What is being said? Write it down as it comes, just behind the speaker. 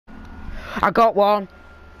I got one.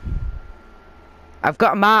 I've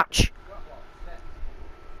got a match.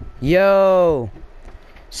 Yo.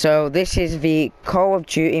 So this is the Call of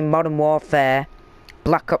Duty Modern Warfare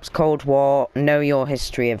Black Ops Cold War Know Your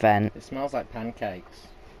History event. It smells like pancakes.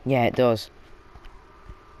 Yeah, it does.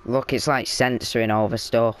 Look, it's like censoring all the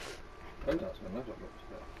stuff.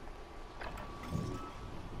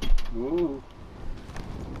 Ooh.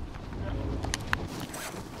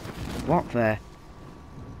 What the?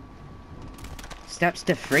 Steps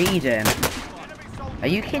to freedom. Are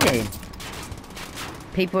you kidding?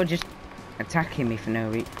 People are just attacking me for no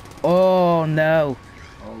reason. Oh no.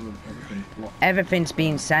 Everything's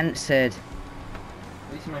being censored.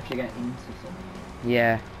 At least you managed to get into something.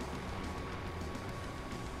 Yeah.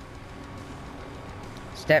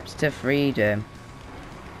 Steps to freedom.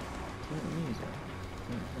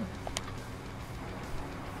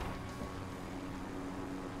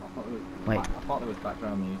 Wait. I thought there was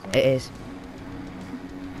background music. It is.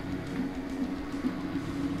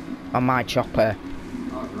 On my chopper.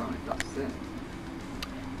 Oh right, that's it.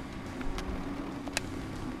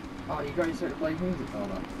 Oh, you guys started playing music? Oh,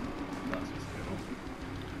 that's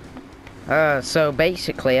cool. So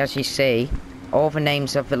basically, as you see, all the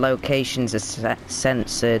names of the locations are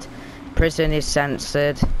censored. Prison is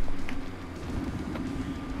censored.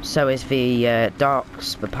 So is the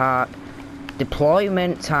docks, the park.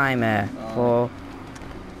 Deployment timer. 4,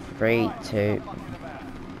 3, 2.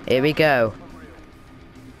 Here we go.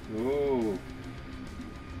 Ooh.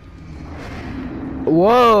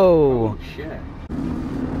 Whoa! Oh, shit.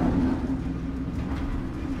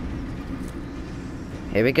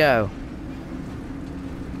 Here we go.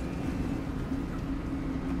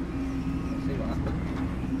 Let's see what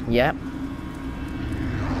happens. Yep.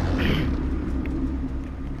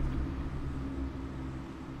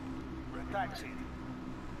 Redacted.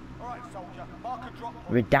 Alright, soldier, mark a drop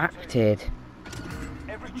point. Redacted.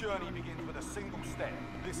 Every journey begins with a single step.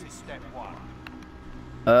 This is step 1.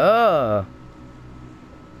 Oh.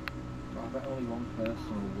 I bet only one person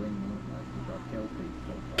will win, won't they? You've got to kill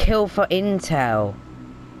people. Kill for intel.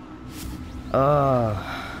 Oh.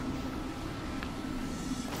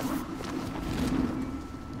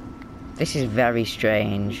 This is very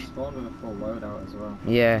strange. Spawned with a full loadout as well.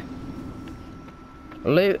 Yeah.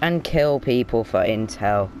 Loot and kill people for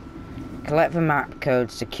intel. Collect the map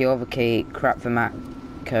code, secure the key, crack the map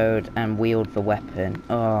code, and wield the weapon.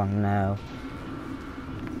 Oh no.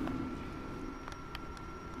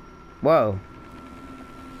 Whoa.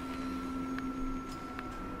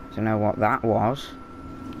 Don't know what that was.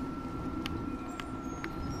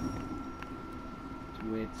 It's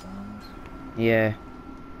weird sounds. Yeah.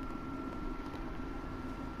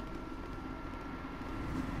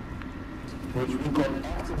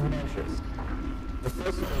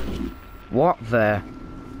 What the?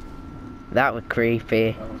 That was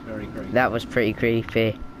creepy. That was very creepy. That was pretty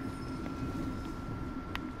creepy.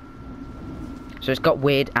 So it's got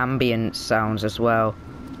weird ambient sounds as well.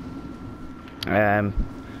 It's like going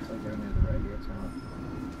near the radio tower.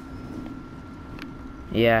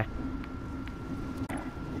 Yeah.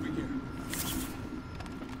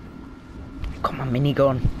 Come on,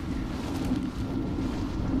 minigun.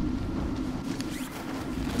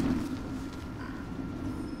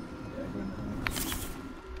 Yeah, go in the house.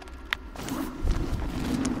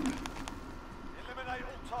 Eliminate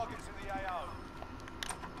all targets in the AO.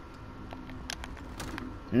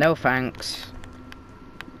 No thanks.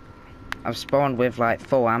 I've spawned with like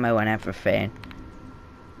full ammo and everything.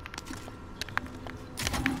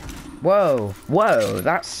 Whoa, whoa,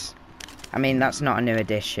 that's... I mean, that's not a new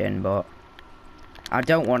addition, but... I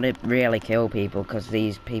don't want to really kill people, because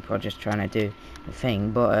these people are just trying to do the thing,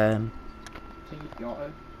 but, I think you've got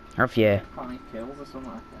it. have you? 5 kills or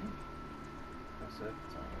something, I think. That's it.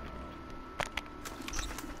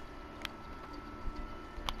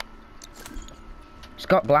 It's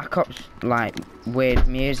got Black Ops, like, weird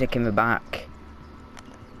music in the back.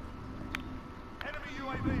 Enemy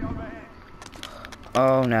UAV overhead.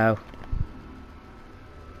 Oh no.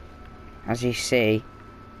 As you see,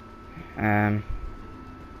 I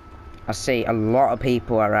see a lot of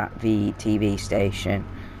people are at the TV station.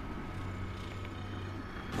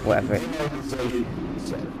 Whatever it...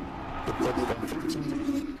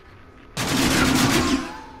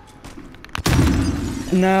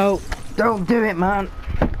 No, don't do it, man.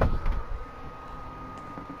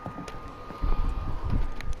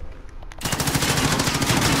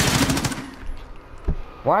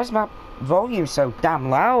 Why is my volume so damn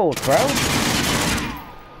loud, bro?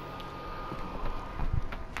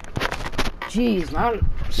 Jeez, man.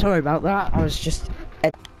 Sorry about that. I was just...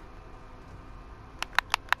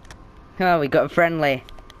 Oh, we got a friendly.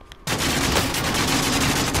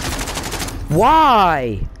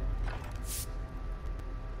 Why?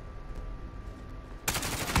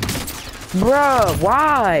 Bruh,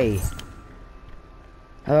 why?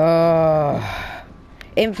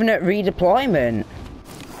 Infinite redeployment.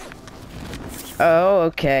 Oh,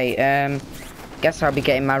 okay. Guess I'll be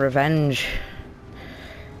getting my revenge.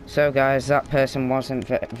 So, guys, that person wasn't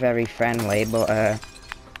very friendly, but,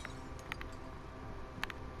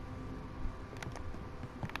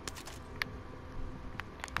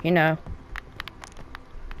 you know.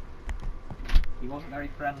 He wasn't very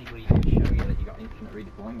friendly, but he did show you that you got infinite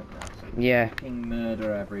redeployment now. So Yeah. fucking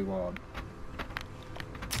murder everyone.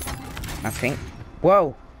 I think.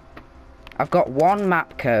 Whoa! I've got one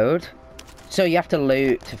map code, so you have to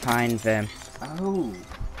loot to find them. Oh.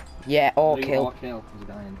 Yeah, or Loot kill. Or kill. He's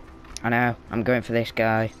dying. I know. I'm going for this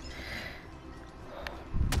guy.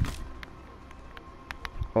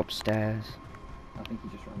 Upstairs. I think he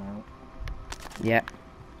just ran out. Yep.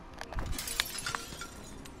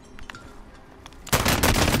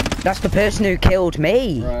 That's the person who killed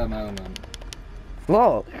me. For a moment.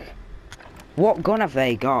 Look. What gun have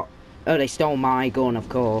they got? Oh, they stole my gun, of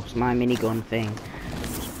course. My minigun thing.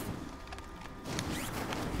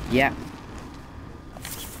 Yep.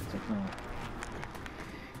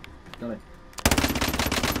 Got it.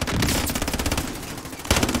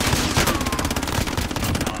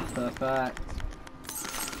 Perfect.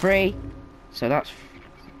 3. So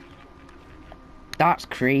that's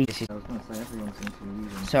crazy. I was gonna say everyone seems to be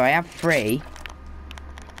using. So I have 3.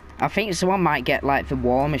 I think someone might get like the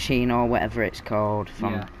war machine or whatever it's called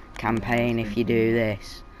from Yeah. campaign if you do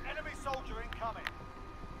this. Enemy soldier incoming.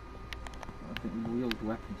 I think wheeled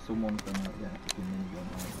weapon. Someone's gonna get a fucking minigun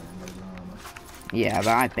out there and load of armor. Yeah, but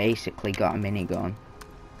I basically got a minigun.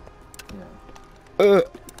 Yeah.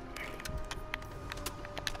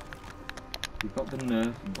 You've got the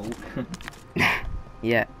Nerf Vulcan.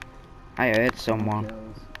 Yeah, I heard someone.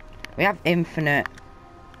 Kills. We have infinite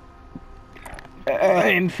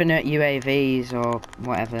UAVs or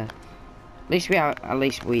whatever. At least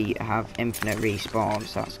we have infinite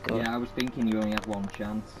respawns. That's good. Yeah, I was thinking you only have one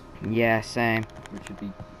chance, Yeah, same. which would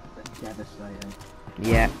be devastating.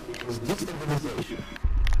 Yeah.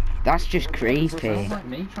 That's just creepy. Sounds like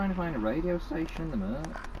me trying to find a radio station in the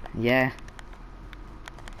murk. Yeah.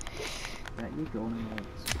 Bet you go on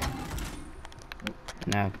mates.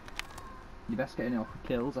 No. You best get enough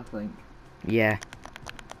kills, I think. Yeah.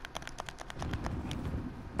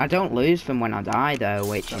 I don't lose them when I die though,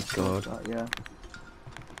 which is good. Yeah.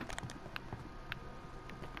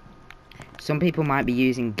 Some people might be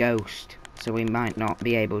using Ghost, so we might not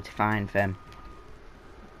be able to find them.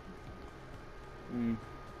 Mm.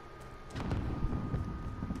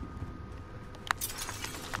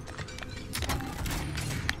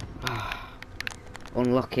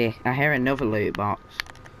 Unlucky. I hear another loot box.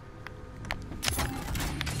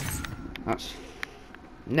 That's...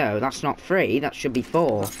 No, that's not 3. That should be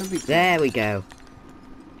 4. That should be 4. There we go.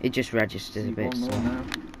 It just registers a See bit one more slow. now.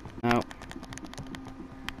 No.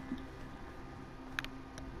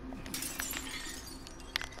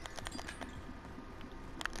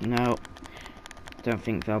 No. Don't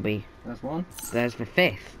think there'll be... There's one. There's the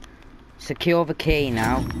 5th. Secure the key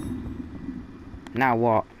now. Now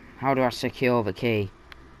what? How do I secure the key?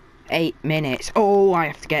 8 minutes. Oh, I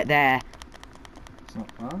have to get there. It's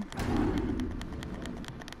not far.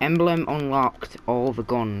 Emblem unlocked all the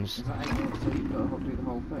guns. Is that 8 minutes till you go do the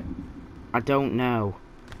whole thing? I don't know.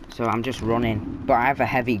 So I'm just running. But I have a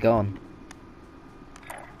heavy gun.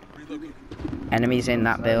 Enemies in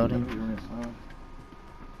that building.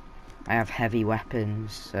 I have heavy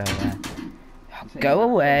weapons, so... Go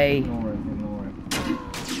away. Ignore it.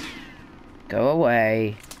 Go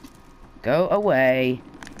away. Go away.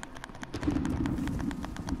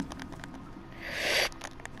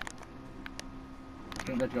 I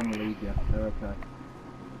think they're gonna leave you. They're okay.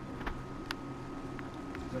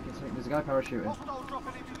 There's a guy parachuting. Hostile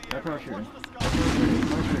dropping into the Guy area. parachuting.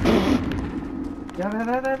 Watch the sky.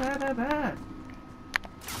 Yeah, there.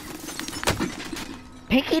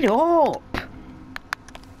 Pick it up.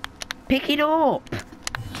 Pick it up.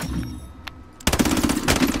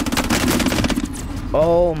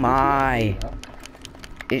 Oh my.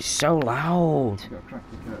 It's so loud. Gotta crack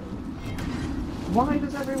the code. Why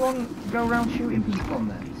does everyone go around shooting people on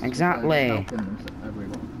this? Exactly. Helping them,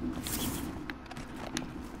 everyone.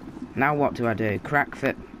 Now what do I do? Crack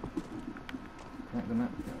the... Crack the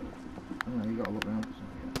map code. Oh no, you gotta look around for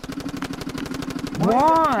something.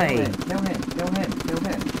 Why? Kill him.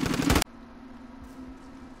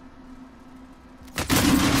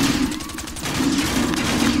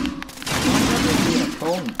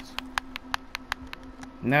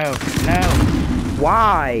 No.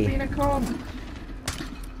 Why? Being a cunt.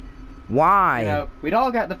 Why? You know, we'd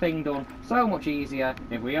all get the thing done so much easier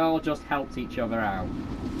if we all just helped each other out.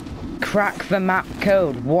 Crack the map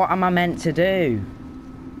code. What am I meant to do?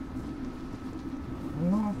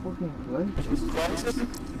 Not a fucking clue.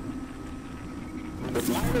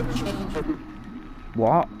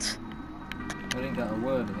 What? I didn't get a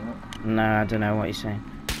word of that. No, I don't know what you're saying.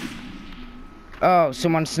 Oh,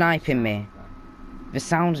 someone's sniping me. The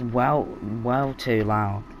sound's well too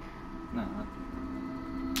loud. No.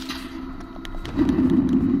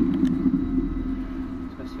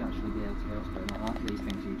 Especially actually be able to hear us, but not half these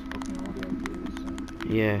things use fucking audio cues, so.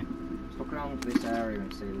 Yeah. Just look around this area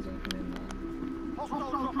and see if there's anything in there.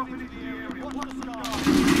 Hostile dropping into the area. Watch the sky.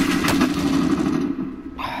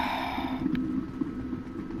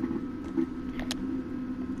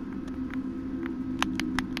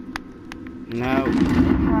 No,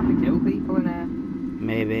 Try to kill people in there.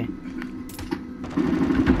 maybe.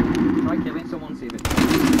 Try killing someone, see if it.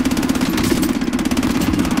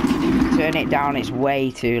 Turn it down, it's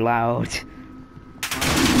way too loud.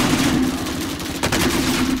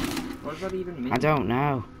 What does that even mean? I don't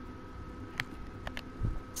know.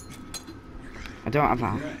 I don't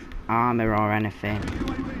have armor or anything.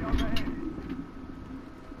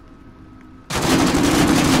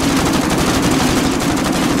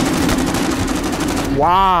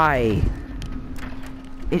 Why?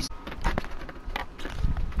 It's...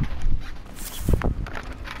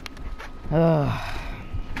 Ugh.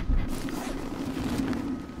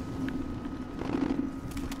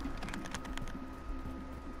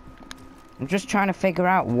 I'm just trying to figure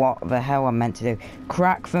out what the hell I'm meant to do.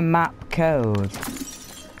 Crack the map code.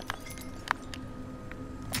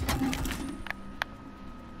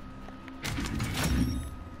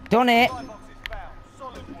 Done it! Box is found.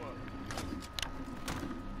 Solid work.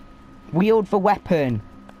 Wield the weapon.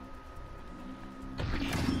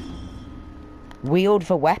 Wield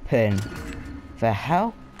the weapon. The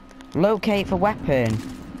hell? Locate the weapon.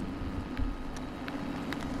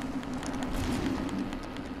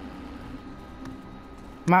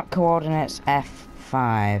 Map coordinates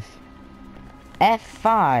F5.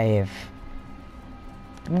 F5.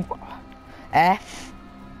 F5.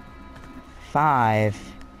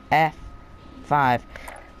 F5.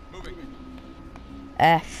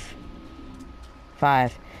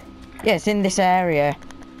 F5. Yeah, it's in this area.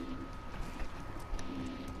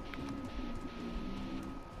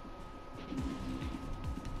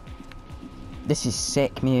 This is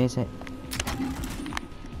sick music.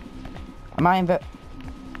 Am I in the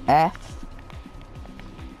F?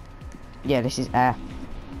 Yeah, this is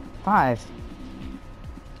F5.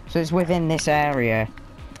 So it's within this area.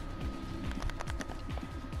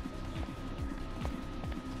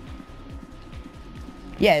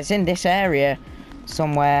 Yeah, it's in this area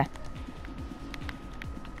somewhere.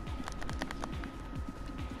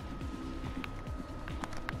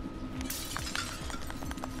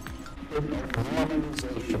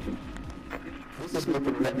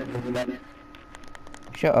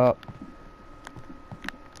 Shut up.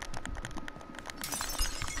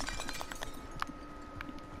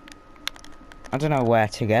 I don't know where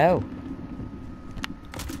to go.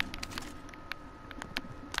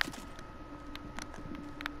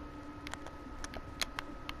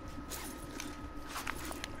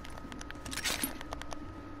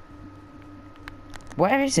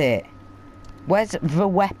 Where is it? Where's the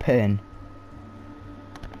weapon?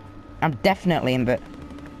 I'm definitely in the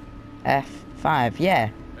F5,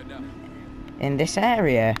 yeah. In this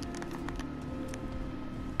area.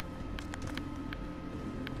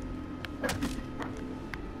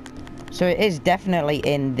 So it is definitely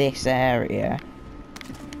in this area.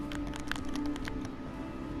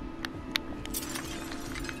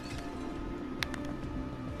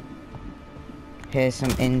 Here's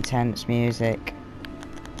some intense music.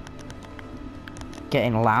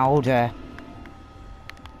 Getting louder.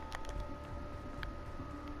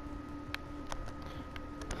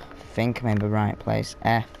 I think I'm in the right place.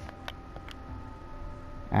 F5.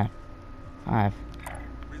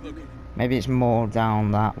 Maybe it's more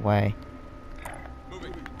down that way.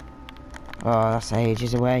 Oh, that's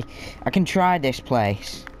ages away. I can try this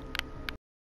place.